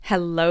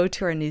Hello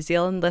to our New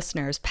Zealand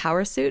listeners.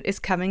 PowerSuit is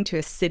coming to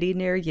a city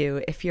near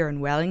you. If you're in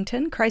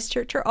Wellington,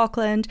 Christchurch or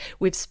Auckland,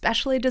 we've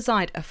specially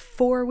designed a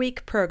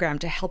 4-week program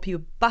to help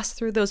you bust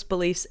through those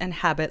beliefs and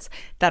habits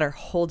that are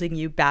holding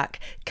you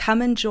back.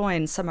 Come and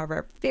join some of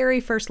our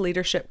very first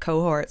leadership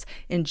cohorts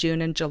in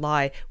June and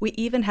July. We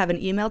even have an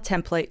email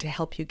template to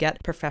help you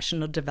get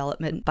professional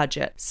development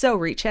budget. So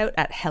reach out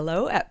at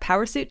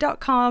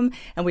hello@powersuit.com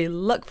and we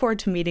look forward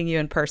to meeting you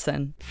in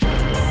person.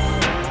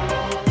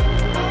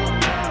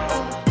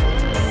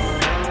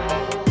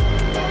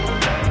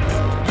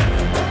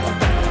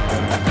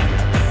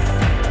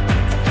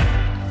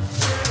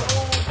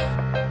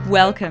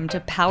 Welcome to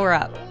Power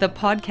Up, the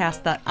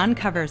podcast that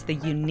uncovers the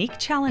unique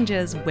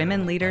challenges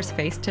women leaders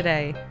face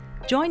today.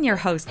 Join your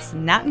hosts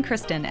Nat and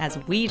Kristen as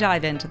we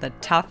dive into the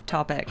tough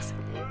topics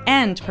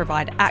and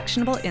provide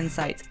actionable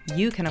insights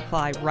you can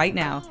apply right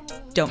now.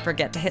 Don't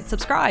forget to hit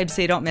subscribe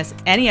so you don't miss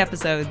any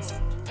episodes.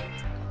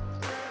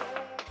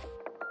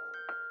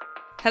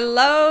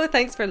 Hello,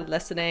 thanks for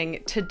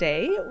listening.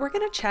 Today, we're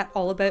going to chat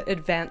all about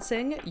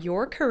advancing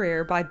your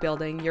career by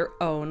building your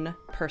own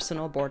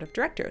personal board of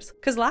directors.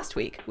 Because last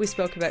week, we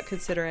spoke about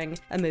considering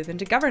a move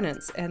into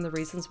governance and the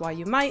reasons why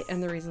you might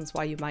and the reasons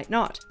why you might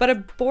not. But a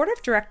board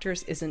of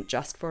directors isn't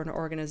just for an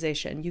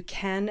organization. You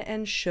can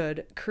and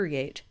should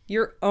create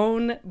your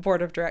own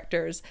board of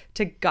directors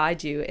to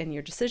guide you in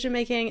your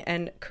decision-making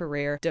and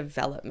career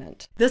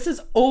development. This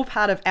is all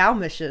part of our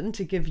mission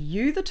to give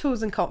you the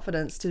tools and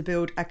confidence to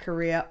build a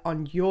career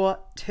on your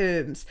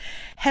terms.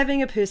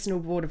 Having a personal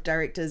board of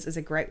directors is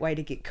a great way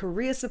to get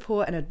career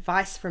support and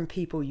advice from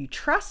people you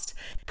trust.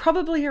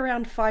 Probably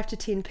around 5 to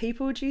 10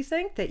 people, do you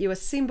think, that you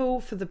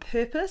assemble for the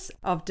purpose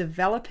of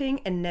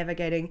developing and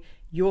navigating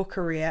your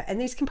career, and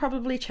these can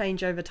probably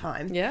change over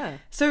time. Yeah.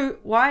 So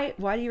why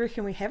do you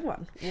reckon we have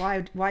one?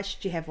 Why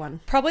should you have one?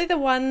 Probably the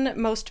one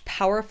most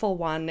powerful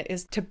one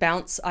is to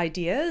bounce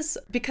ideas,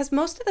 because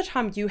most of the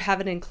time you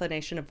have an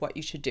inclination of what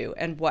you should do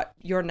and what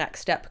your next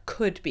step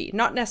could be.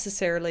 Not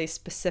necessarily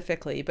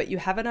specifically, but you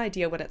have an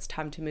idea when it's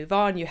time to move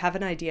on. You have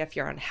an idea if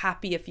you're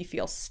unhappy, if you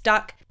feel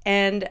stuck.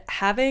 And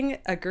having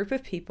a group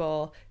of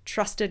people,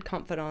 trusted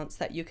confidants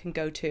that you can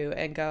go to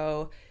and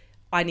go,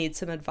 I need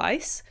some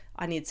advice.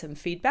 I need some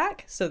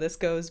feedback. So this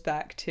goes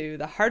back to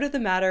the heart of the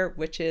matter,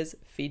 which is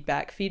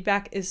feedback.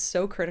 Feedback is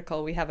so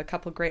critical. We have a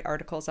couple great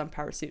articles on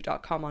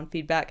powersuit.com on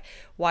feedback,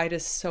 why it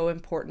is so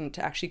important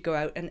to actually go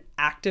out and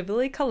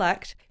actively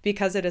collect,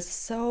 because it is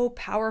so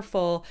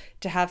powerful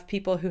to have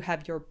people who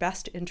have your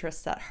best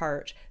interests at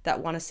heart,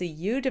 that want to see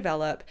you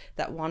develop,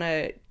 that want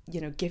to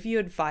give you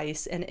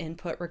advice and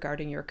input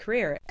regarding your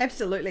career.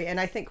 Absolutely. And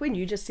I think when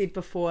you just said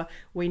before,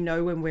 we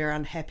know when we're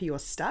unhappy or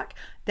stuck,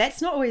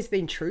 that's not always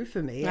been true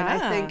for me. And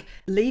I think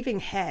leaving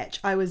Hatch,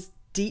 I was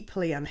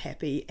deeply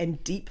unhappy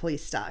and deeply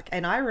stuck.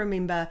 And I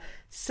remember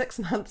 6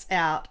 months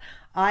out,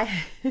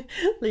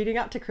 leading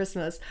up to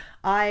Christmas,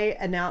 I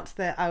announced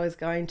that I was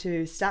going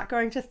to start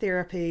going to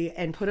therapy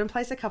and put in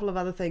place a couple of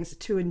other things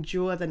to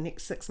endure the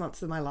next 6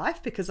 months of my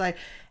life, because I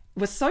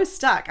was so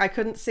stuck. I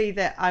couldn't see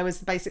that I was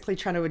basically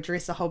trying to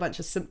address a whole bunch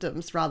of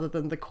symptoms rather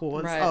than the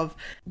cause of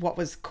what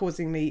was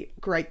causing me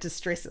great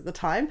distress at the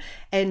time.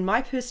 And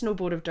my personal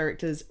board of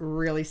directors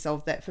really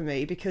solved that for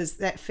me, because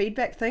that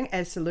feedback thing,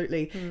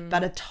 absolutely,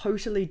 but a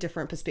totally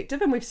different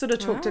perspective. And we've sort of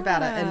talked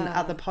about it in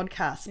other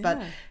podcasts,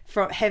 but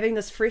from having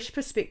this fresh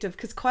perspective,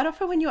 because quite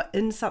often when you're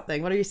in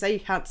something, what do you say? You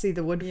can't see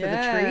the wood for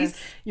the trees.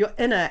 You're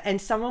in it and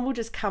someone will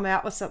just come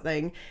out with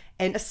something.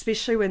 And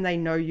especially when they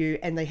know you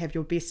and they have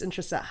your best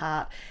interests at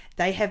heart,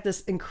 they have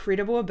this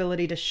incredible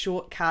ability to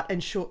shortcut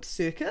and short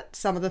circuit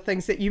some of the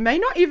things that you may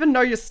not even know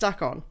you're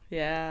stuck on.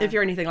 Yeah. If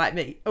you're anything like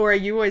me. Or are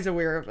you always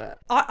aware of it?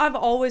 I've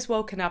always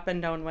woken up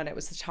and known when it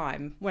was the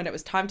time. When it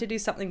was time to do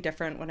something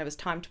different, when it was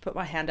time to put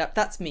my hand up.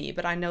 That's me,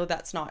 but I know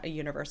that's not a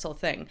universal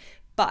thing.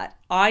 But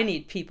I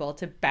need people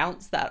to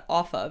bounce that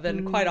off of.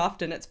 And quite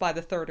often it's by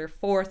the third or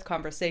fourth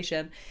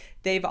conversation,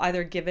 they've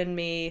either given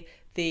me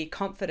the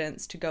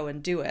confidence to go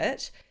and do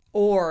it,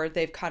 or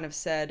they've kind of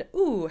said,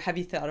 ooh, have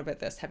you thought about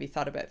this? Have you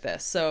thought about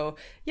this? So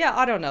yeah,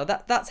 I don't know.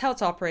 That's how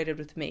it's operated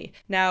with me.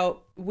 Now,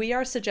 we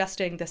are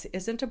suggesting this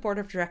isn't a board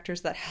of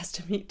directors that has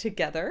to meet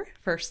together,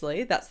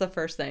 firstly. That's the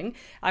first thing.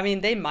 I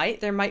mean,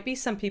 there might be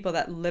some people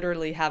that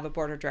literally have a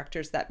board of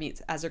directors that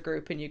meets as a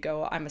group and you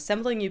go, I'm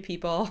assembling you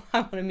people.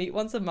 I want to meet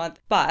once a month.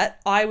 But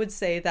I would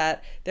say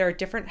that there are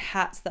different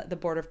hats that the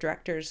board of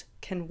directors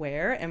can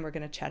wear, and we're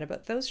going to chat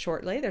about those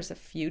shortly. There's a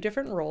few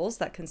different roles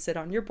that can sit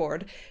on your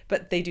board,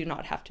 but they do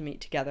not have to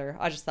meet together.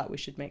 I just thought we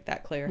should make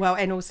that clear. Well,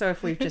 and also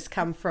if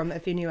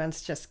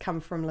anyone's just come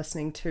from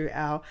listening to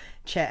our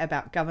chat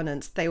about governance,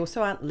 decisions. They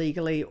also aren't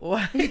legally or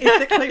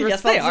ethically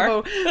Yes, they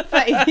responsible for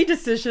any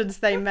decisions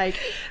they make.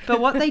 But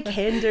what they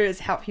can do is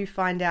help you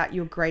find out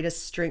your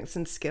greatest strengths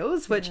and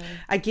skills, which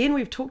again,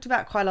 we've talked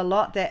about quite a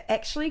lot, that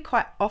actually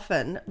quite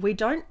often we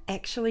don't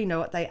actually know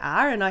what they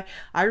are. And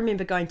I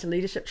remember going to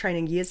leadership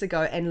training years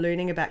ago and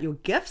learning about your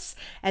gifts.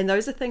 And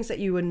those are things that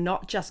you were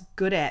not just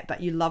good at,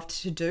 but you loved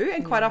to do.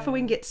 And quite often we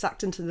can get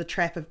sucked into the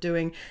trap of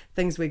doing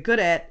things we're good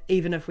at,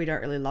 even if we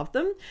don't really love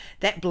them.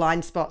 That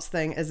blind spots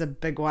thing is a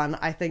big one.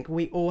 I think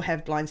we all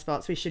have blind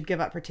spots. We should give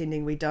up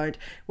pretending we don't.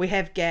 We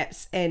have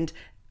gaps, and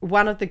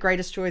one of the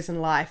greatest joys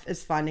in life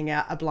is finding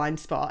out a blind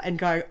spot and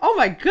going, oh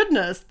my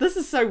goodness, this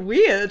is so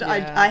weird.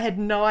 I had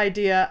no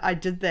idea I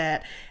did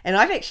that. And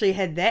I've actually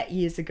had that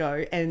years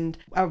ago. And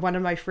one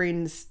of my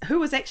friends, who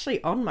was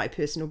actually on my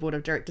personal board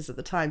of directors at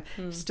the time,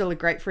 still a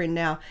great friend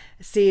now,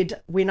 said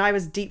when I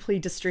was deeply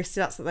distressed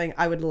about something,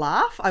 I would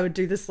laugh. I would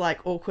do this like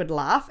awkward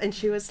laugh. And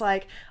she was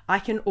like, I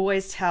can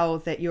always tell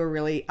that you're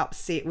really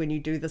upset when you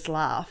do this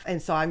laugh.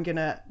 And so I'm going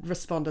to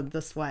respond in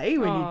this way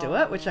when you do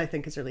it, which I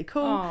think is really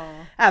cool.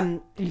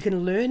 You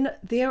can learn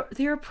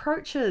their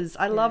approaches.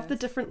 I love the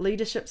different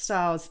leadership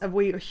styles.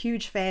 We are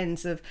huge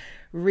fans of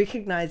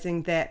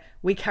recognizing that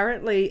we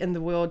currently in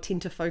the world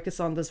tend to focus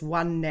on this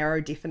one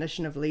narrow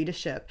definition of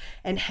leadership,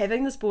 and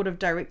having this board of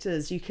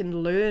directors, you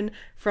can learn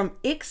from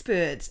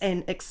experts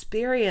and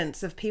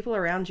experience of people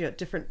around you at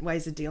different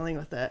ways of dealing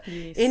with it.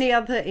 Yes.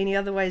 Any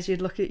other ways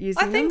you'd look at using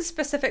them? I think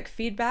specific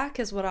feedback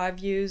is what I've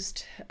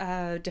used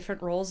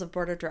different roles of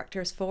board of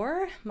directors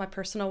for, my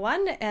personal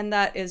one, and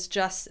that is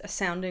just a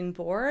sounding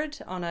board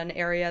on an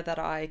area that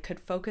I could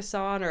focus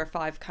on, or if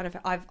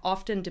I've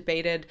often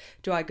debated,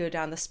 do I go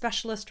down the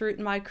specialist route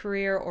in my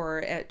career,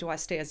 or do I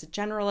stay as a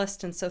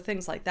generalist? And so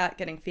things like that,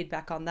 getting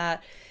feedback on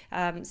that.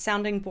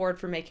 Sounding board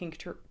for making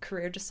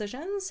career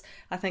decisions.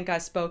 I think I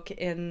spoke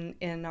in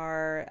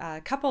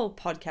our couple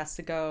podcasts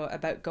ago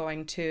about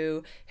going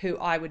to who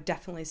I would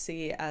definitely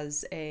see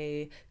as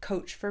a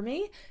coach for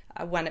me.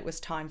 When it was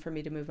time for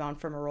me to move on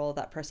from a role,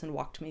 that person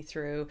walked me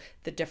through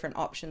the different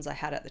options I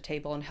had at the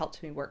table and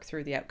helped me work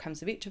through the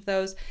outcomes of each of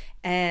those.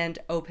 And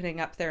opening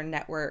up their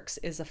networks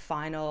is a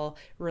final,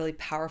 really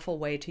powerful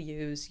way to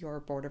use your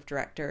board of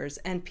directors.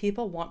 And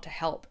people want to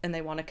help and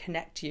they want to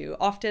connect you.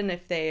 Often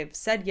if they've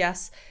said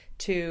yes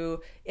to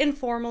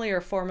informally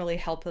or formally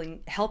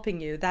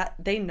helping you, that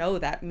they know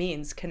that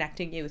means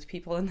connecting you with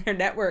people in their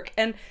network,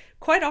 and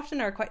quite often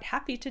are quite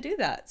happy to do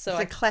that. So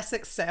it's a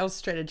classic sales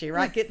strategy,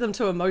 right? Get them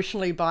to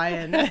emotionally buy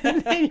in,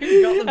 and then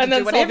you've got them to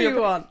do whatever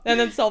you want, and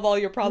then solve all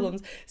your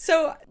problems.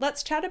 So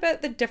let's chat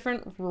about the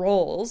different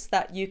roles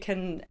that you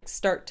can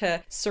start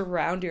to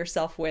surround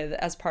yourself with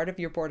as part of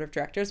your board of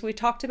directors. We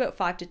talked about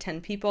 5 to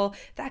 10 people.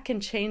 That can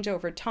change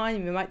over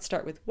time. You might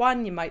start with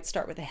one, you might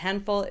start with a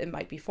handful. It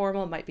might be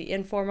formal, it might be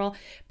informal,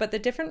 but the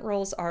different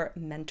roles are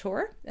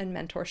mentor and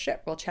mentorship.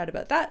 We'll chat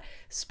about that.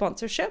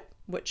 Sponsorship,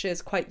 which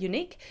is quite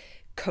unique.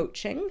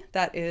 Coaching,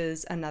 that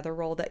is another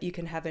role that you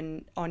can have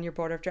on your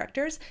board of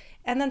directors.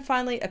 And then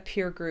finally, a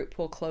peer group.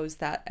 Will close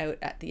that out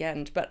at the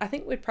end. But I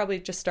think we'd probably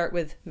just start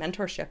with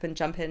mentorship and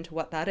jump into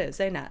what that is,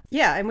 Nat?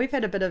 Yeah, and we've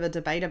had a bit of a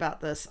debate about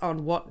this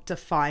on what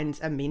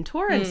defines a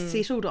mentor, and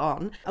settled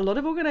on. A lot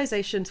of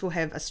organizations will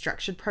have a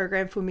structured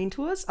program for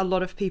mentors. A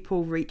lot of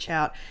people reach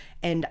out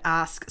and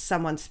ask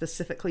someone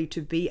specifically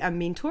to be a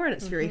mentor, and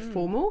it's very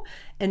formal.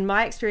 In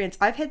my experience,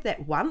 I've had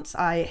that once.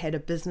 I had a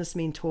business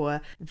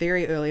mentor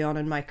very early on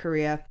in my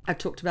career. I've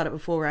talked about it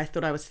before, where I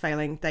thought I was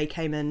failing. They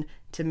came in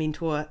to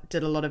mentor,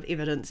 did a lot of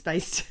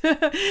evidence-based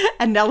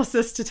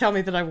analysis to tell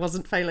me that I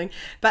wasn't failing.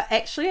 But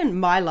actually in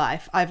my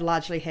life, I've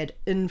largely had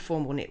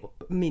informal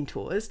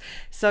mentors.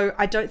 So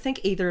I don't think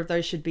either of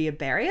those should be a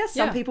barrier.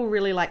 Some people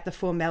really like the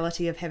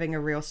formality of having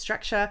a real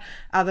structure.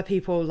 Other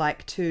people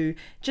like to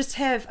just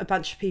have a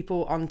bunch of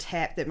people on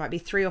tap. That might be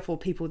 3 or 4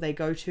 people they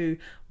go to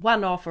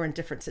one-off or in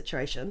different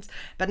situations.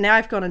 But now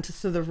I've gone into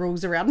sort of the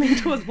rules around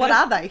mentors. What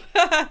are they?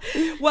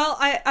 Well,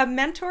 a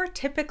mentor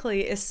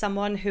typically is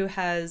someone who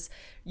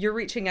you're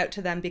reaching out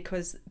to them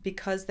because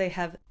they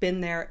have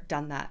been there,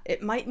 done that.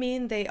 It might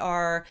mean they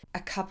are a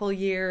couple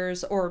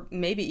years, or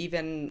maybe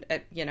even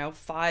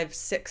 5,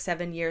 6,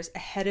 7 years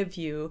ahead of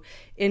you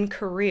in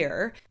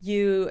career.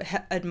 You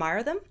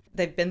admire them.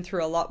 They've been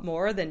through a lot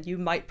more than you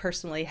might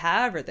personally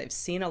have, or they've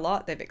seen a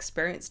lot, they've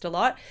experienced a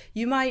lot.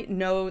 You might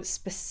know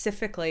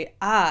specifically,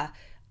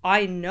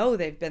 I know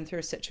they've been through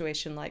a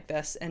situation like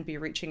this, and be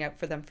reaching out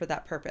for them for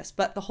that purpose.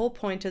 But the whole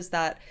point is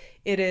that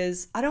it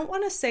is, I don't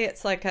want to say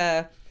it's like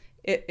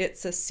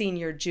it's a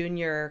senior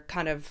junior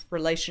kind of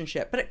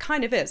relationship, but it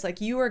kind of is. Like,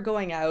 you are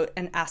going out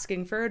and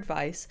asking for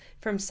advice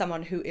from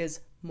someone who is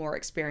more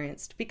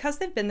experienced because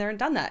they've been there and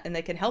done that, and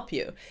they can help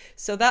you.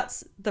 So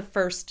that's the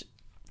first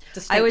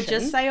distinction. I would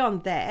just say on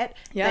that,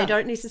 they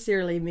don't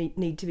necessarily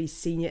need to be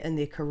senior in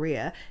their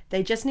career.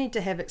 They just need to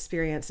have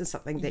experience in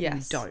something that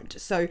you don't.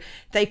 So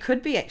they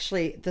could be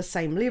actually the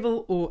same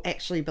level or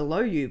actually below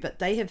you, but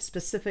they have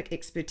specific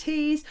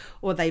expertise,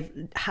 or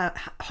they've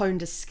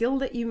honed a skill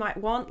that you might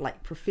want,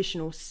 like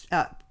professional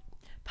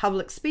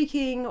public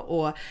speaking,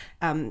 or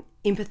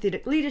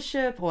empathetic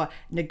leadership or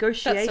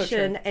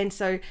negotiation. And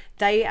so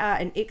they are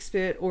an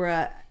expert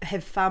or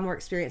have far more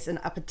experience in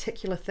a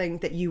particular thing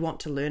that you want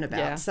to learn about.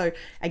 Yeah. So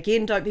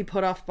again, don't be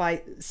put off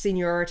by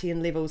seniority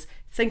and levels.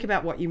 Think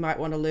about what you might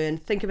want to learn.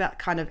 Think about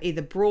kind of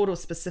either broad or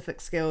specific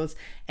skills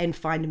and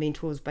find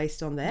mentors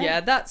based on that.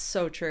 Yeah, that's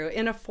so true.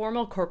 In a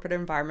formal corporate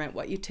environment,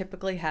 what you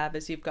typically have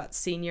is you've got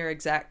senior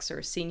execs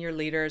or senior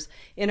leaders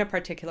in a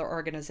particular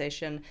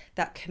organization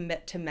that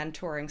commit to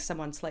mentoring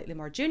someone slightly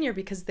more junior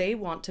because they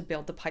want to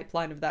build the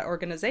pipeline of that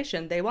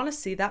organization. They want to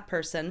see that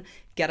person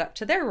get up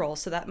to their role.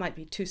 So that might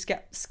be two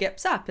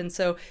skips up. And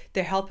so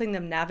they're helping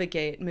them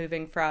navigate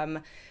moving from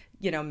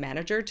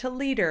manager to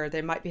leader.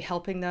 They might be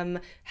helping them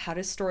how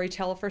to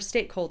storytell for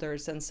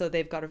stakeholders. And so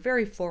they've got a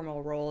very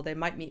formal role. They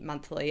might meet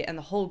monthly. And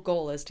the whole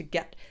goal is to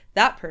get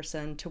that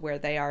person to where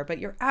they are. But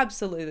you're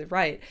absolutely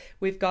right.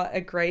 We've got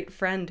a great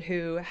friend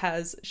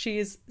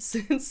she's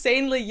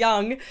insanely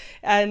young,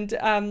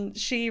 and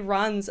she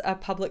runs a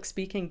public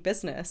speaking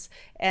business.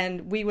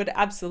 And we would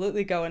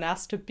absolutely go and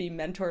ask to be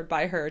mentored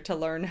by her to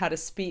learn how to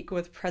speak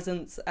with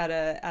presence at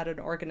an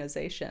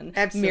organization.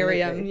 Absolutely.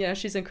 Miriam,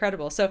 she's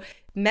incredible. So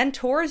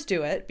mentors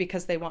do it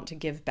because they want to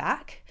give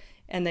back.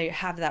 And they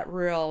have that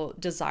real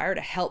desire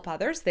to help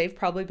others. They've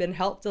probably been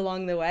helped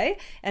along the way.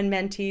 And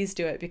mentees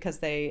do it because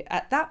they,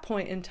 at that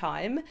point in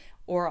time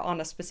or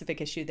on a specific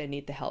issue, they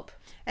need the help.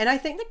 And I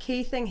think the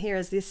key thing here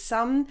is there's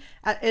some,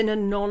 in a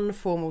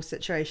non-formal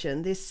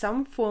situation, there's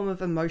some form of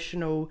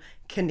emotional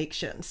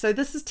connection. So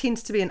this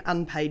tends to be an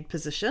unpaid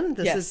position.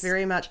 This is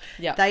very much,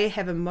 they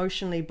have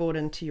emotionally bought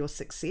into your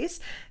success.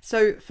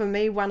 So for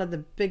me, one of the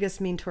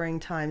biggest mentoring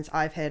times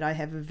I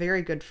have a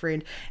very good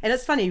friend. And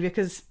it's funny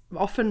because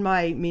often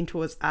my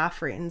mentors are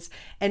friends.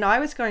 And I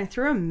was going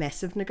through a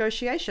massive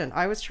negotiation.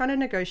 I was trying to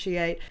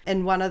negotiate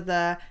in one of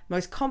the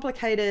most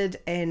complicated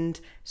and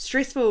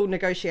stressful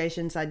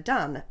negotiations I'd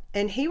done.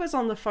 And he was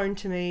on the phone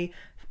to me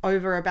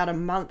over about a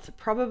month,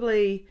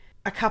 probably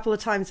a couple of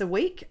times a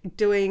week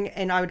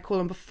and I would call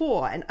him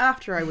before and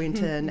after I went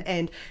in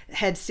and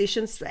had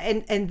sessions.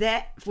 And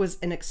that was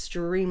an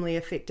extremely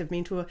effective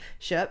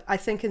mentorship. I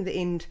think in the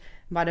end,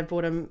 might have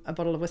bought him a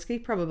bottle of whiskey,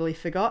 probably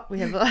forgot. We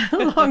have a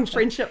long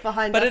friendship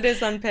behind us. But it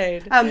is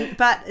unpaid.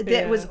 But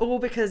that was all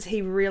because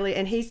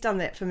and he's done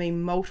that for me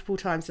multiple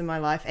times in my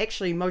life,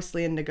 actually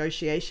mostly in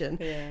negotiation,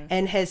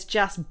 and has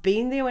just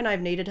been there when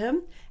I've needed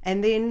him.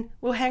 And then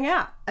we'll hang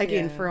out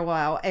again for a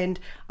while. And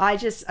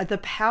the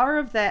power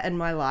of that in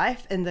my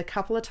life, and the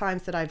couple of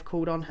times that I've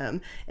called on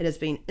him, it has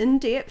been in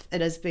depth, it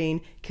has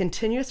been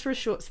continuous for a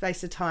short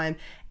space of time,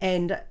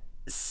 and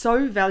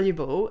so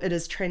valuable. It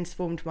has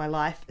transformed my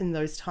life in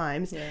those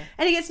times.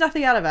 And he gets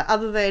nothing out of it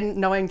other than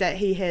knowing that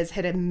he has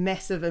had a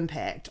massive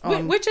impact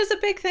on, which is a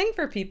big thing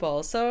for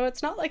people, so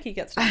it's not like he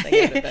gets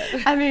nothing out of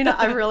it. I mean,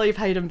 I really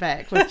paid him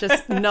back with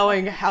just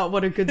knowing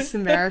what a good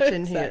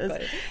Samaritan he is.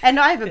 And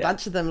I have a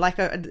bunch of them, like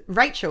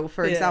Rachel,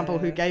 for example,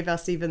 who gave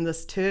us even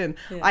this term.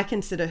 I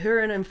consider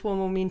her an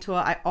informal mentor.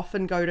 I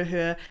often go to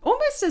her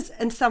almost as,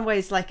 in some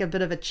ways, like a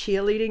bit of a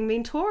cheerleading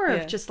mentor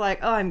of just like,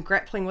 oh, I'm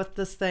grappling with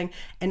this thing,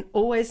 and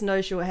always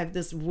knows she'll have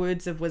this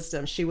words of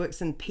wisdom. She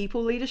works in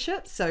people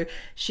leadership, so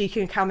she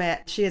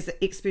has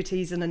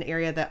expertise in an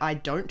area that I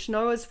don't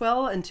know as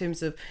well, in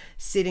terms of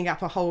setting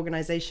up a whole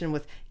organization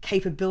with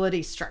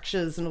capability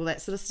structures and all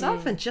that sort of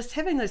stuff, and just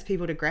having those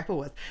people to grapple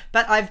with.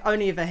 But I've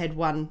only ever had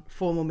one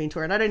formal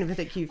mentor, and I don't even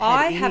think you've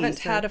had any. I haven't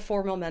had a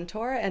formal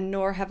mentor, and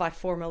nor have I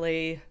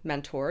formally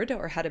mentored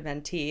or had a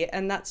mentee,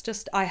 and that's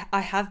just, I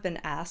have been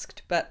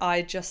asked, but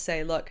I just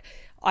say, look,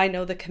 I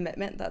know the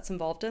commitment that's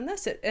involved in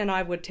this, and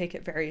I would take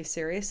it very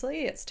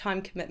seriously. It's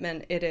time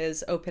commitment. It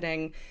is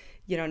opening,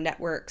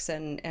 networks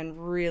and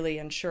really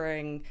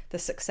ensuring the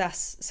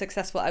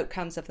successful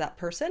outcomes of that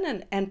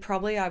person. And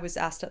probably I was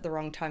asked at the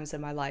wrong times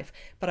in my life,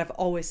 but I've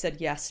always said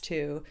yes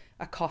to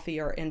a coffee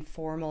or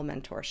informal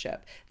mentorship.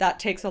 That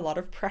takes a lot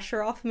of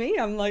pressure off me.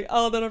 I'm like,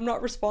 that I'm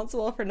not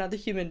responsible for another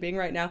human being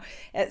right now.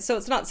 So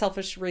it's not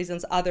selfish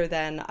reasons other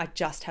than I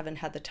just haven't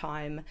had the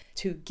time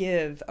to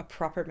give a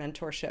proper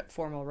mentorship,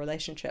 formal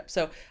relationship.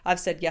 So I've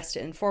said yes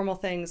to informal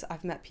things.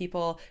 I've met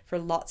people for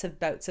lots of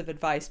bouts of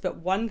advice. But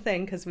one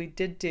thing, because we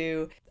did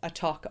do a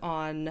talk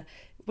on,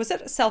 was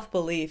it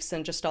self-beliefs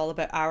and just all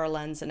about our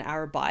lens and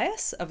our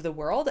bias of the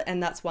world?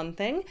 And that's one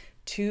thing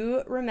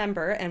to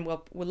remember. And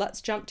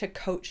let's jump to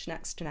coach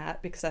next to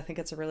Nat, because I think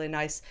it's a really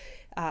nice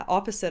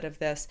opposite of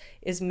this,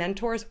 is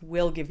mentors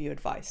will give you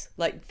advice.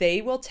 Like,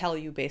 they will tell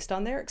you based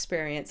on their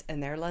experience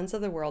and their lens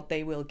of the world,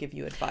 they will give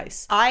you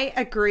advice. I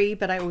agree,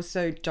 but I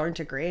also don't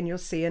agree. And you'll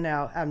see in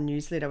our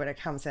newsletter when it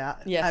comes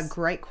out, a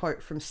great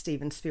quote from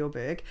Steven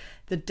Spielberg: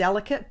 the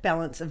delicate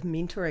balance of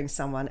mentoring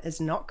someone is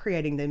not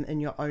creating them in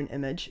your own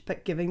image,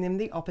 but giving them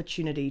the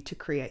opportunity to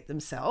create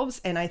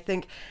themselves. And I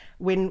think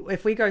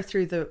if we go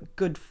through the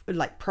good,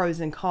 like, pros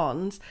and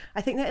cons,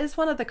 I think that is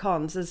one of the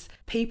cons, is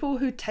people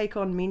who take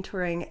on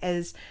mentoring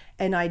as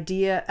an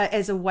idea,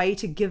 as a way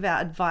to give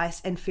out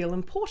advice and feel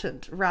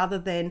important, rather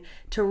than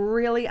to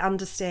really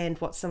understand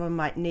what someone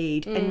might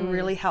need and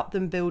really help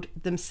them build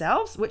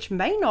themselves, which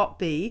may not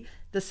be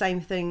the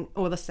same thing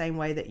or the same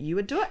way that you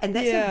would do it. And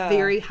that's a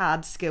very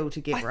hard skill to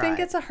get right. I think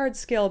it's a hard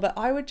skill, but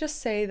I would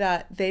just say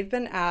that they've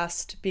been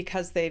asked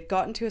because they've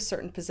gotten to a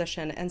certain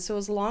position. And so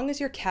as long as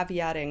you're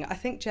caveating, I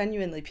think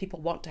genuinely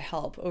people want to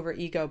help over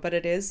ego, but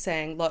it is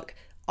saying, look,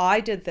 I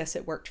did this,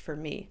 it worked for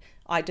me.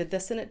 I did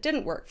this and it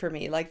didn't work for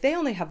me. Like, they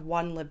only have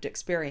one lived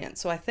experience.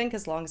 So I think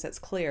as long as it's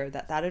clear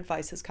that that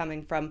advice is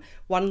coming from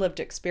one lived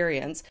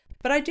experience.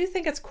 But I do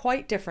think it's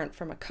quite different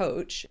from a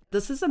coach.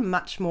 This is a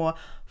much more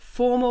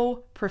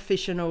formal,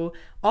 professional,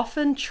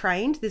 often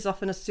trained. There's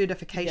often a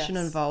certification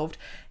involved.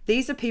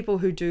 These are people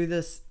who do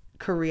this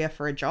career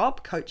for a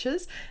job,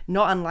 coaches,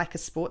 not unlike a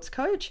sports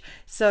coach.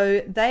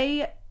 So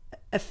they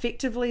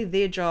effectively,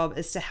 their job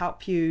is to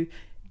help you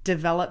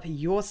develop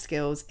your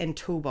skills and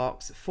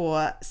toolbox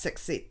for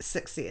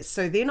success.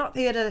 So they're not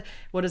there to,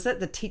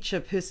 the teach a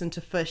person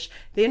to fish.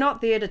 They're not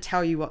there to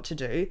tell you what to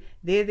do.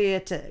 They're there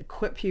to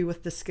equip you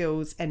with the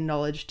skills and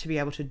knowledge to be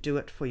able to do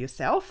it for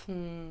yourself.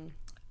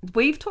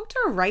 We've talked to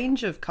a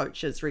range of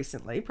coaches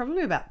recently,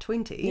 probably about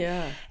 20.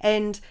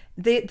 And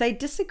they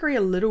disagree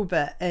a little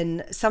bit.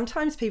 And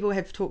sometimes people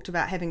have talked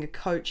about having a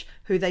coach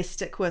who they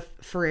stick with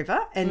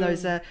forever. And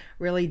those are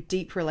really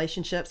deep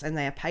relationships, and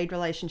they are paid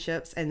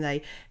relationships, and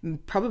they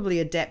probably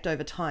adapt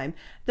over time.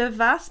 The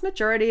vast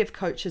majority of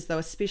coaches, though,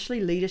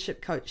 especially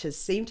leadership coaches,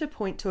 seem to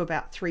point to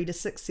about 3 to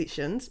 6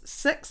 sessions.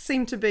 6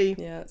 seem to be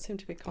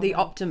the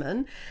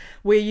optimum,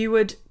 where you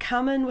would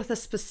come in with a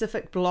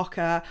specific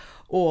blocker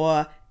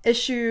or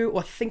issue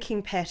or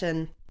thinking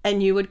pattern,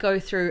 and you would go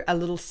through a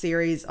little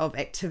series of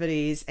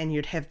activities, and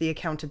you'd have the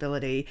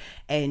accountability,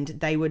 and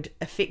they would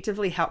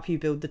effectively help you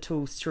build the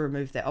tools to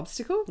remove that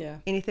obstacle.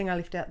 Anything I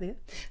left out there?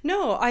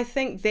 No, I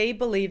think they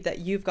believe that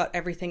you've got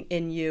everything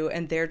in you,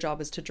 and their job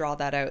is to draw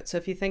that out. So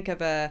if you think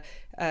of a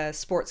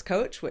sports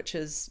coach, which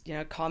is,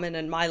 common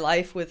in my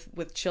life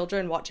with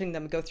children, watching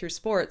them go through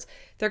sports,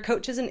 their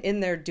coach isn't in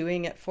there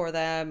doing it for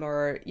them,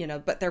 or,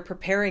 but they're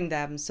preparing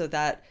them so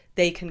that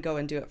they can go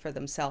and do it for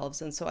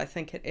themselves. And so I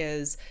think it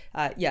is,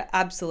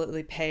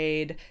 absolutely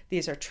paid.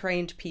 These are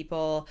trained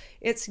people.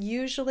 It's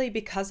usually,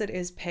 because it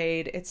is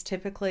paid, it's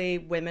typically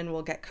women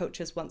will get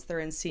coaches once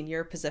they're in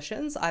senior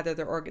positions. Either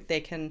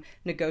they can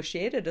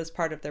negotiate it as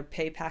part of their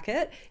pay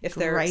packet. If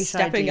they're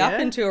stepping up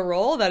into a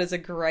role, that is a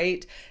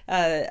great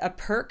a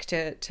perk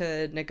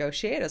to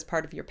negotiate as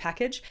part of your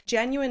package.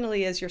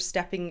 Genuinely, as you're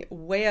stepping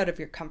way out of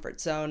your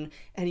comfort zone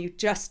and you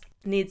just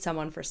need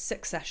someone for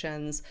 6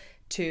 sessions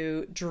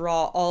to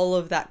draw all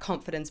of that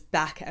confidence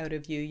back out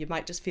of you. You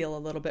might just feel a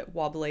little bit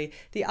wobbly.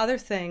 The other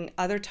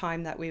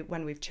time that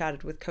when we've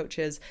chatted with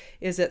coaches,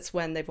 is it's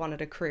when they've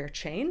wanted a career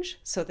change.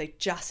 So they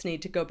just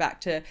need to go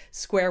back to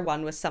square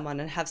one with someone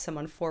and have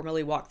someone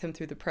formally walk them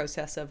through the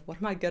process of, what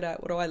am I good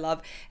at? What do I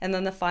love? And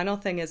then the final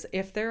thing is,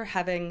 if there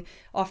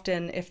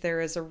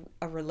is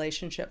a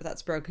relationship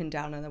that's broken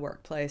down in the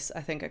workplace,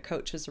 I think a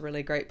coach is a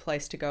really great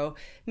place to go.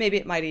 Maybe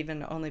it might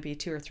even only be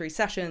 2 or 3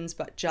 sessions,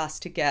 but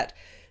just to get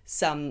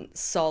some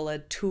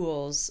solid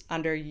tools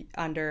under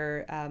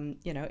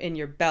in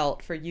your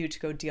belt for you to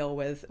go deal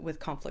with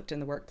conflict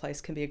in the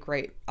workplace can be a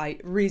great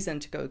reason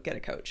to go get a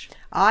coach.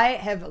 I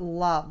have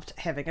loved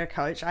having a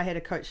coach. I had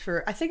a coach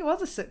for, I think it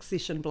was a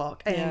 6-session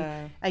block,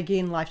 and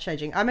again,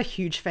 life-changing. I'm a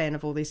huge fan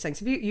of all these things.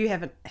 Have you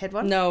haven't had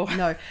one? No.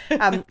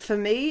 For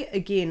me,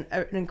 again,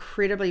 an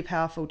incredibly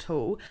powerful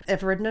tool.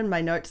 I've written in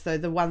my notes, though,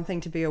 the one thing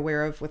to be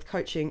aware of with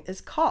coaching is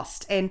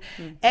cost. And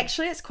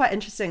actually, it's quite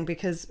interesting,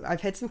 because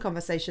I've had some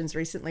conversations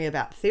recently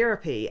about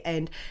therapy,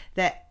 and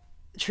that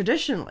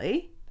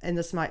traditionally, and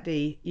this might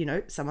be,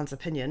 someone's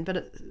opinion, but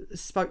it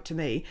spoke to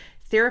me,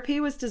 therapy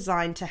was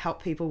designed to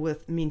help people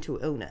with mental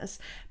illness.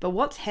 But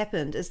what's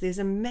happened is there's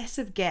a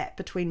massive gap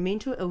between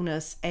mental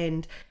illness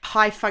and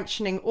high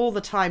functioning all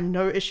the time,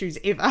 no issues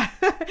ever.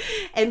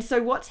 And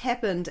so what's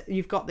happened,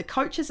 you've got the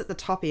coaches at the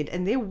top end,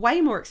 and they're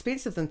way more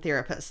expensive than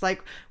therapists.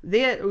 Like,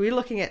 we're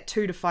looking at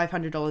 $200 to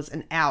 $500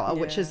 an hour,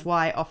 which is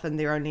why often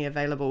they're only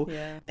available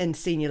in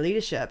senior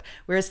leadership.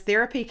 Whereas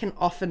therapy can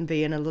often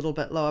be in a little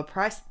bit lower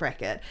price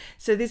bracket.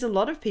 So there's a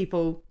lot of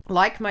people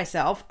like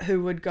myself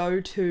who would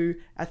go to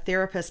a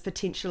therapist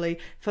potentially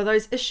for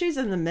those issues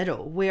in the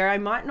middle, where I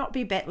might not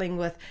be battling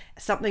with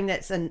something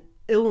that's an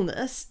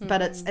illness,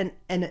 but it's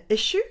an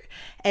issue.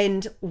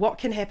 And what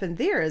can happen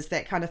there is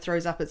that kind of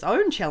throws up its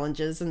own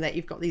challenges, and that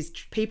you've got these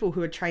people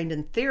who are trained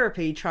in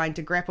therapy trying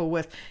to grapple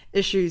with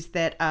issues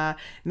that are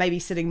maybe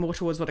sitting more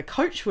towards what a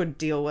coach would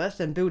deal with,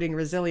 and building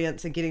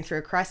resilience and getting through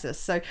a crisis.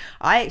 So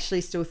I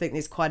actually still think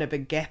there's quite a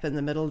big gap in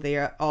the middle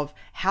there of,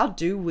 how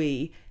do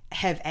we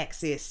have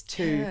access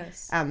to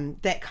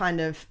that kind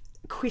of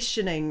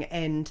questioning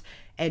and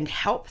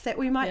help that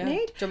we might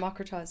need.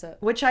 Democratize it.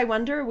 Which I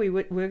wonder,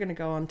 we're going to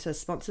go on to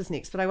sponsors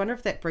next, but I wonder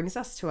if that brings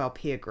us to our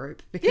peer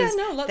group, because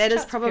that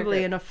is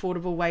probably an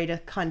affordable way to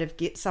kind of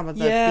get some of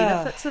the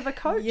benefits of a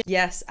coach.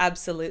 Yes,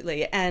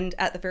 absolutely. And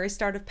at the very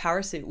start of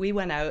PowerSuit, we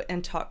went out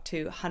and talked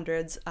to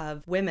hundreds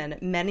of women,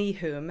 many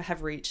whom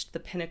have reached the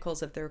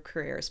pinnacles of their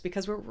careers,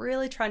 because we're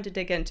really trying to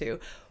dig into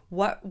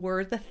what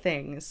were the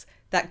things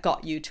that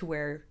got you to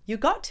where you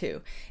got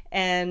to.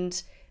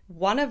 And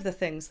one of the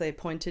things they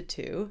pointed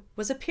to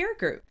was a peer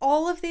group.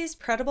 All of these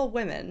credible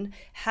women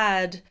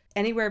had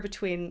anywhere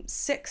between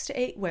 6 to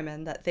 8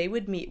 women that they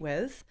would meet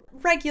with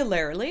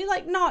regularly,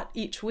 like not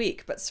each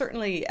week, but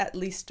certainly at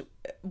least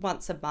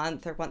once a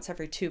month or once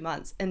every 2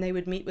 months. And they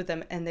would meet with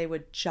them and they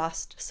would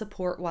just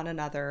support one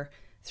another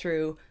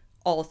through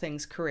all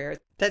things career.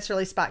 That's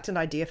really sparked an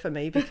idea for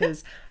me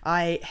because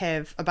I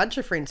have a bunch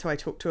of friends who I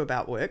talk to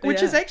about work,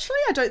 which is actually,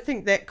 I don't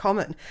think, that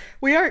common.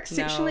 We are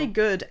exceptionally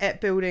good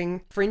at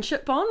building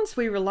friendship bonds.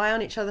 We rely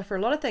on each other for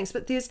a lot of things,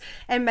 but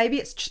and maybe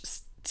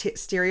it's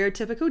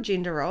stereotypical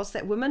gender roles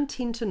that women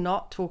tend to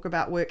not talk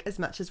about work as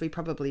much as we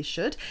probably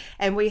should.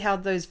 And we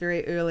held those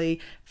very early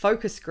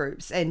focus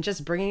groups, and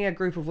just bringing a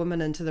group of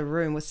women into the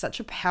room was such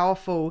a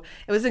powerful,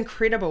 it was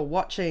incredible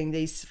watching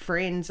these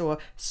friends or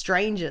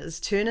strangers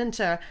turn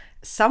into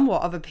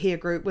somewhat of a peer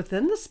group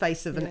within the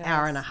space of an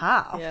hour and a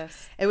half.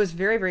 Yes. It was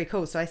very, very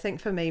cool. So I think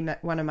for me,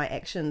 one of my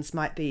actions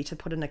might be to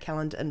put in a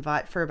calendar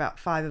invite for about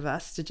 5 of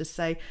us to just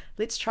say,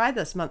 let's try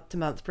this month to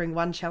month, bring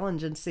one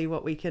challenge and see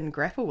what we can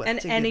grapple with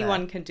And together.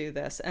 anyone can do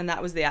this. And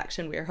that was the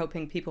action we were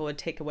hoping people would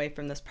take away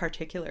from this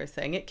particular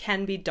thing. It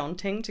can be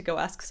daunting to go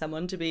ask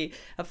someone to be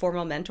a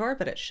formal mentor,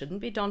 but it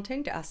shouldn't be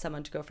daunting to ask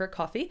someone to go for a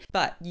coffee.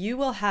 But you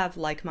will have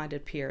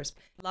like-minded peers.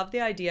 Love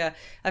the idea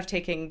of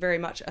taking very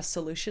much a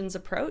solutions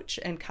approach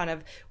and kind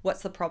of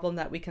what's the problem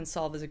that we can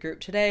solve as a group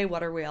today?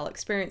 What are we all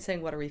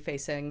experiencing? What are we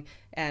facing?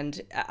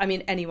 And I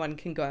mean, anyone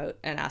can go out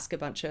and ask a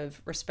bunch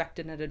of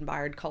respected and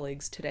admired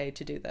colleagues today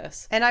to do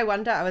this. And I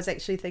wonder, I was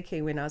actually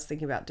thinking when I was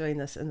thinking about doing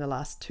this in the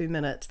last 2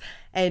 minutes,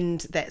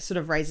 and that sort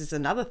of raises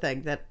another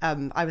thing that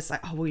I was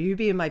like, oh, will you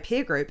be in my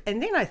peer group?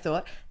 And then I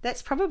thought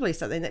that's probably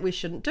something that we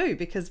shouldn't do,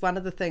 because one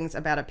of the things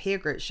about a peer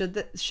group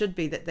should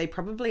be that they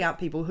probably aren't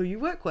people who you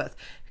work with,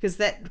 because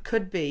that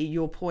could be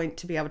your point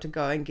to be able to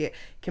go and get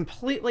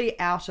completely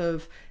out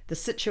of the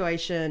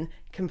situation,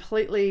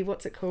 completely,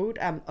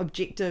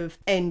 objective,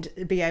 and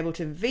be able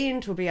to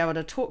vent or be able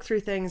to talk through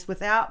things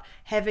without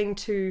having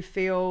to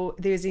feel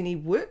there's any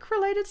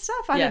work-related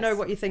stuff. I don't know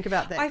what you think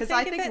about that, because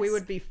I think we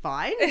would be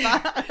fine.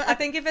 But I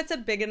think if it's a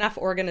big enough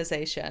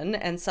organization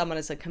and someone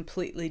is a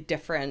completely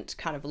different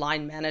kind of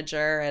line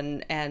manager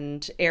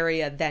and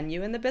area than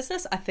you in the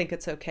business, I think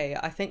it's okay.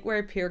 I think where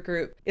a peer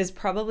group is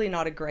probably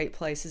not a great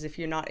place is if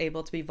you're not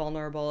able to be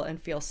vulnerable and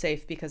feel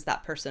safe because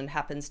that person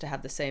happens to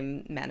have the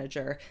same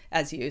manager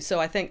as you. So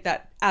I think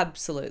that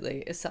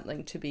absolutely is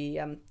something to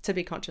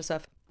be conscious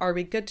of. Are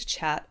we good to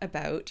chat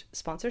about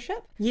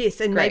sponsorship?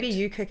 Yes, and Great. maybe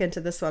you kick into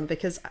this one,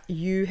 because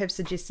you have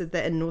suggested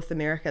that in North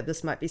America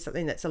this might be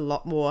something that's a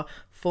lot more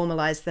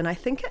formalized than I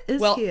think it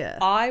is here.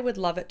 Well, I would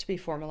love it to be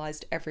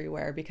formalized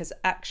everywhere, because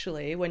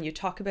actually when you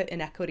talk about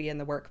inequity in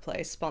the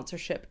workplace,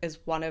 sponsorship is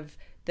one of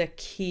the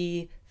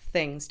key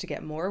things to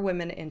get more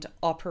women into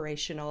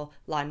operational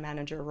line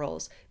manager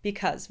roles,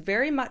 because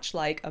very much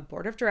like a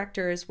board of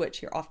directors, which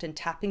you're often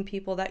tapping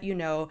people that you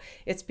know,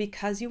 it's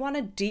because you want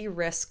to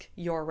de-risk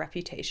your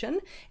reputation,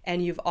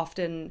 and you've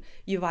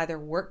either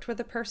worked with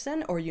a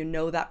person or you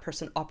know that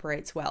person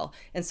operates well,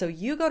 and so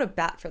you go to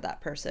bat for that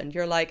person.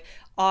 You're like,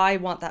 I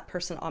want that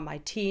person on my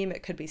team.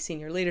 It could be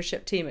senior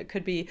leadership team, it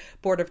could be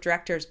board of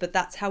directors, but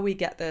that's how we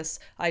get this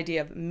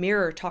idea of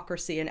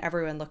mirror-tocracy and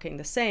everyone looking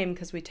the same,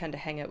 because we tend to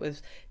hang out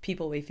with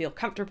people we feel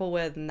comfortable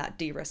with, and that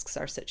de-risks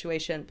our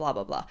situation, blah,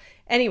 blah, blah.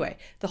 Anyway,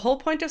 the whole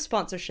point of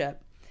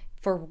sponsorship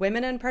for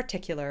women in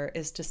particular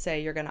is to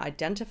say you're going to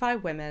identify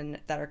women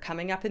that are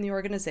coming up in the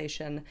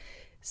organization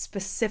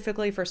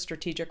specifically for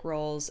strategic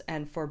roles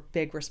and for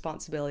big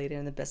responsibility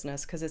in the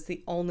business, because it's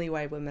the only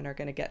way women are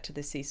going to get to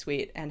the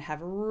C-suite and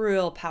have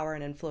real power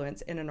and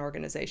influence in an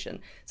organization.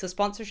 So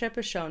sponsorship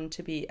is shown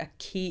to be a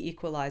key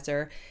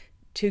equalizer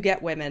to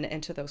get women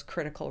into those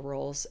critical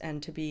roles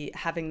and to be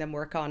having them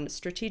work on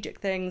strategic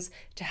things,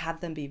 to have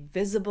them be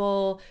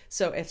visible.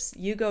 So if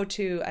you go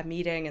to a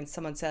meeting and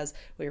someone says,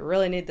 we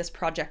really need this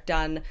project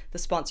done, the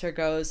sponsor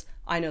goes,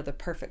 I know the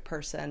perfect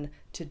person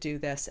to do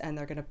this, and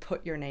they're going to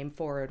put your name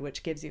forward,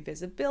 which gives you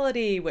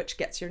visibility, which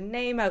gets your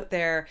name out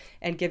there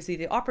and gives you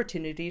the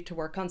opportunity to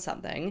work on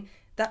something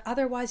that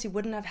otherwise you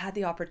wouldn't have had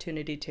the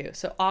opportunity to.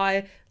 So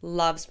I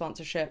love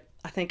sponsorship.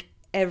 I think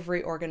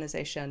every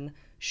organization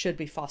should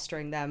be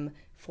fostering them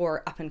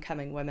for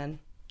up-and-coming women.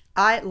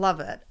 I love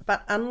it,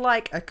 but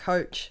unlike a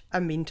coach, a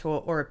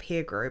mentor, or a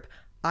peer group,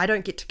 I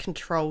don't get to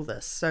control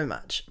this so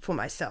much for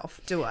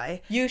myself, do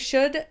I? You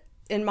should,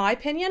 in my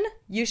opinion,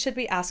 you should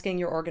be asking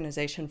your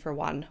organization for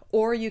one,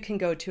 or you can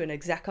go to an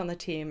exec on the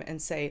team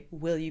and say,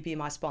 will you be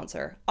my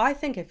sponsor? I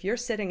think if you're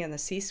sitting in the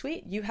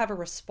C-suite, you have a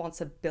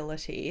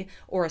responsibility,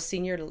 or a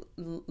senior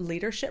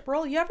leadership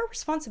role, you have a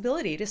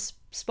responsibility to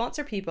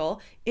sponsor people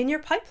in your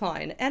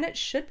pipeline, and it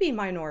should be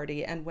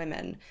minority and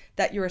women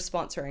that you're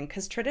sponsoring,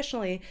 because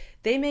traditionally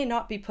they may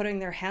not be putting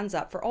their hands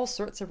up for all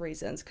sorts of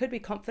reasons. Could be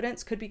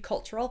confidence, could be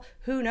cultural,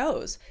 who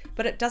knows?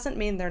 But it doesn't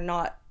mean they're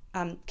not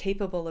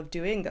capable of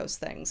doing those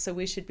things. So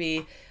we should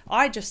be,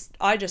 I just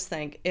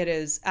think it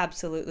is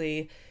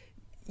absolutely,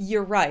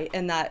 you're right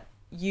in that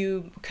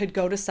you could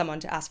go to someone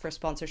to ask for a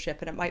sponsorship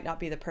and it might not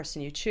be the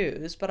person you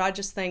choose, but I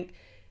just think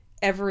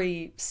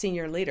every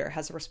senior leader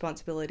has a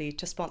responsibility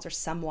to sponsor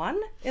someone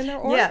in their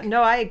org. Yeah,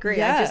 no, I agree.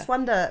 Yeah. I just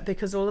wonder,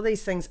 because all of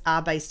these things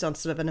are based on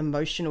sort of an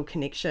emotional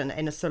connection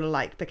and a sort of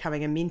like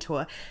becoming a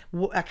mentor,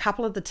 a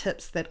couple of the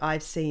tips that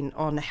I've seen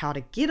on how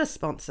to get a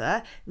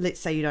sponsor, let's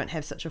say you don't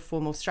have such a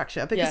formal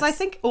structure, because I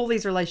think all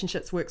these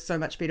relationships work so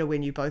much better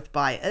when you both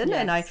buy in.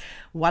 And I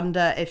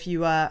wonder if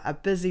you are a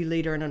busy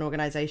leader in an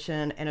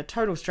organization and a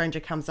total stranger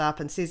comes up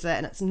and says that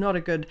and it's not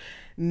a good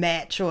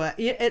match, or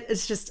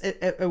it's just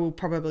it will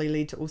probably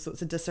lead to all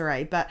sorts of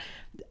disarray. But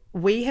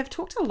we have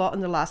talked a lot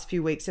in the last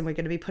few weeks, and we're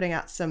going to be putting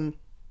out some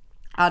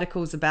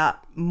articles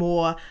about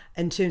more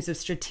in terms of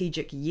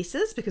strategic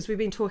yeses, because we've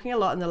been talking a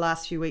lot in the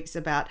last few weeks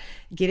about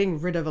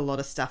getting rid of a lot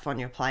of stuff on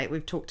your plate.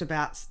 We've talked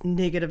about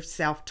negative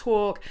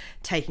self-talk,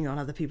 taking on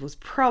other people's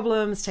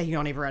problems, taking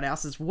on everyone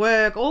else's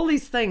work, all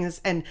these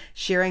things, and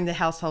sharing the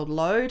household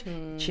load.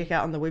 Check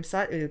out on the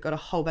website, we've got a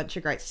whole bunch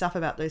of great stuff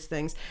about those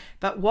things.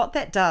 But what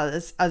that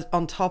does,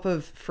 on top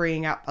of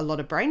freeing up a lot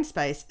of brain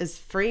space, is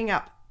freeing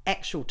up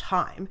actual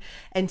time.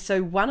 And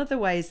so one of the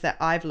ways that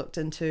I've looked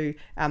into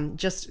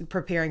just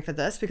preparing for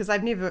this, because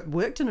I've never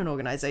worked in an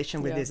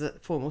organization where there's a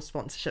formal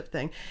sponsorship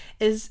thing,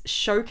 is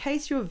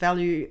showcase your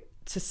value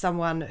to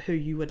someone who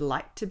you would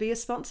like to be a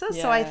sponsor.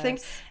 So I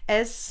think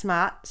as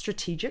smart,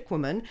 strategic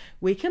women,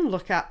 we can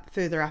look up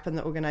further up in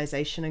the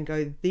organization and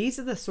go, these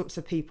are the sorts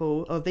of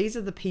people, or these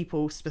are the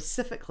people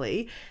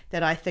specifically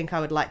that I think I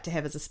would like to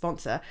have as a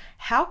sponsor.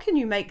 How can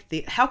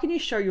you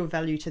show your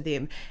value to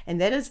them? And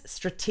that is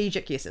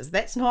strategic yeses.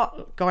 That's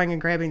not going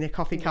and grabbing their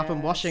coffee cup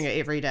and washing it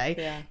every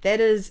day.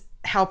 That is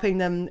helping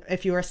them,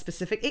 if you're a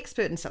specific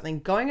expert in something,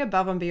 going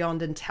above and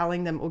beyond and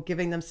telling them or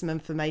giving them some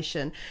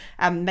information,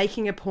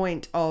 making a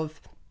point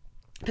of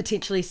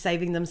potentially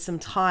saving them some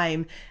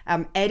time,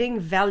 adding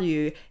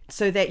value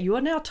so that you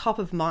are now top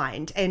of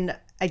mind. And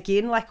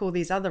again, like all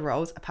these other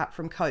roles, apart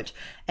from coach,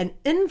 an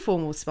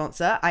informal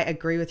sponsor, I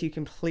agree with you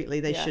completely,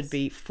 they should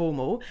be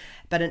formal.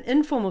 But an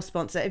informal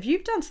sponsor, if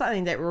you've done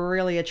something that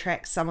really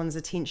attracts someone's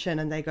attention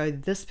and they go,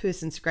 this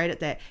person's great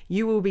at that,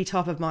 you will be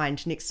top of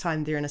mind next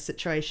time they're in a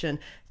situation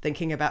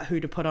thinking about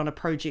who to put on a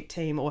project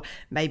team, or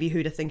maybe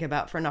who to think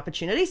about for an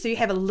opportunity. So you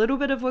have a little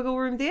bit of wiggle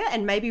room there.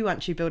 And maybe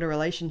once you build a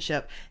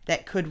relationship,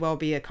 that could well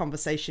be a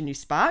conversation you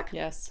spark.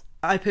 Yes.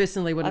 I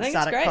personally wouldn't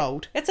start it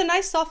cold. It's a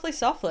nice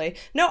softly.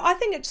 No, I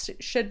think it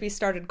should be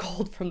started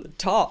cold from the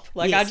top.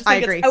 Like, yes, I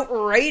just think it's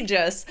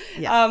outrageous.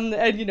 Yeah. And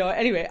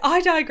anyway,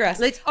 I digress.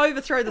 Let's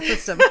overthrow the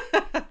system.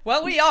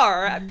 Well, we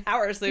are at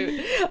Power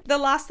Suit. The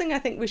last thing I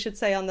think we should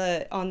say on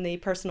the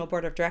personal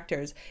board of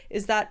directors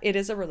is that it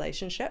is a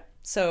relationship.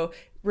 So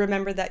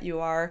remember that you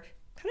are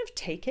kind of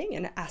taking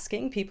and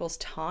asking people's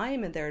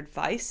time and their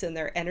advice and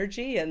their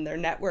energy and their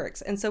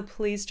networks. And so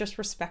please just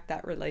respect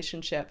that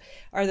relationship.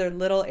 Are there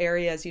little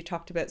areas you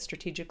talked about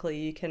strategically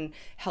you can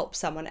help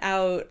someone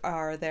out?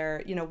 Are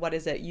there, what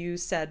is it? You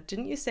said,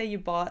 didn't you say you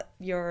bought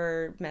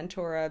your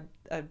mentor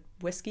a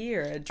whiskey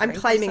or a drink? I'm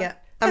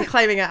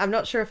claiming it. I'm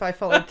not sure if I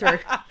followed through.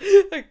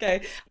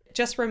 Okay.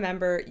 Just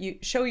remember, you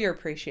show your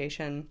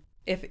appreciation.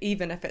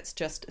 Even if it's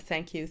just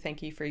thank you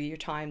for your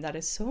time. That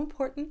is so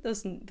important,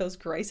 those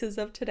graces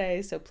of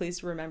today. So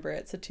please remember,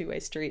 it's a two-way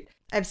street.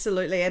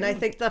 Absolutely. And I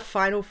think the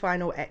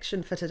final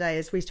action for today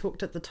is, we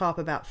talked at the top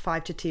about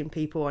 5 to 10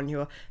 people on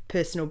your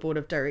personal board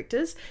of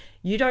directors.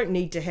 You don't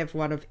need to have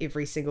one of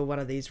every single one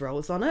of these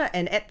roles on it.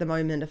 And at the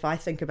moment, if I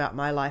think about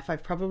my life,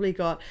 I've probably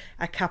got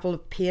a couple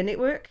of peer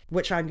network,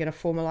 which I'm going to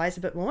formalize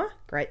a bit more.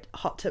 Great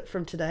hot tip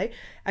from today.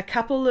 A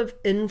couple of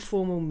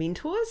informal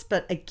mentors.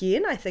 But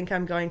again, I think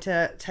I'm going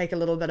to take a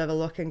little bit of a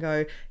look and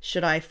go,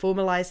 should I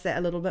formalize that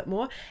a little bit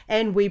more?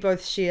 And we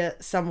both share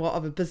somewhat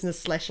of a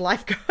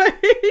business/life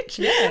coach.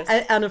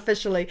 Yes.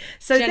 Unofficially.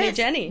 So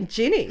Jenny.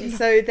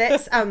 So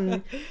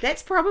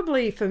that's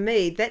probably, for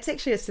me, that's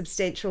actually a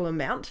substantial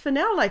amount for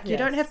now. Like, you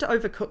don't have to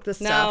overcook this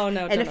stuff.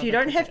 No. And if you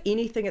don't have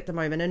anything at the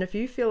moment, and if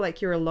you feel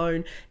like you're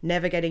alone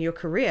navigating your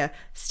career,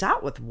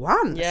 start with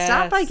one. Yes.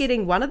 Start by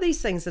getting one of these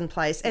things in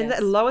place. And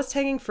the lowest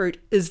hanging fruit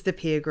is the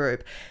peer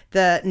group.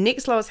 The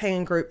next lowest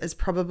hanging fruit is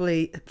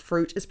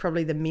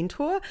probably the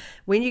mentor.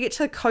 When you get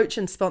to coach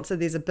and sponsor,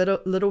 there's a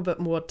little bit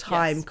more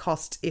time,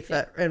 cost,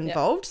 effort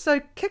involved.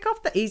 So kick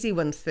off the easy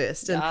ones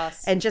first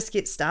and just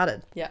get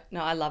started. Yeah,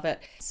 no, I love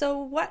it. So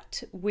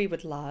what we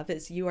would love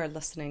is, you are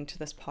listening to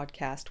this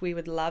podcast. We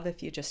would love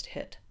if you just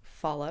hit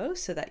follow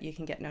so that you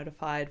can get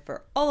notified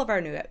for all of our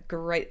new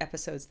great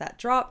episodes that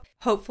drop.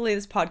 Hopefully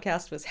this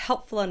podcast was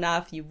helpful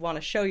enough. You want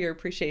to show your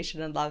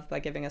appreciation and love by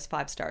giving us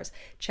 5 stars.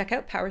 Check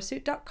out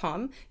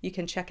powersuit.com. You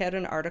can check out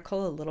an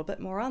article a little bit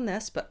more on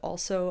this, but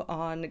also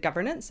on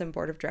governance and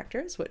board of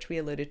directors, which we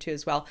alluded to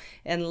as well,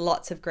 and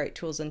lots of great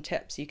tools and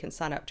tips. You can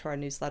sign up to our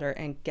newsletter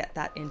and get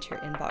that into your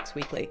inbox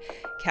weekly.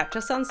 Catch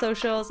us on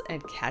socials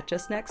and catch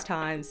us next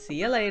time. See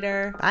you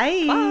later.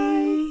 Bye.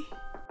 Bye.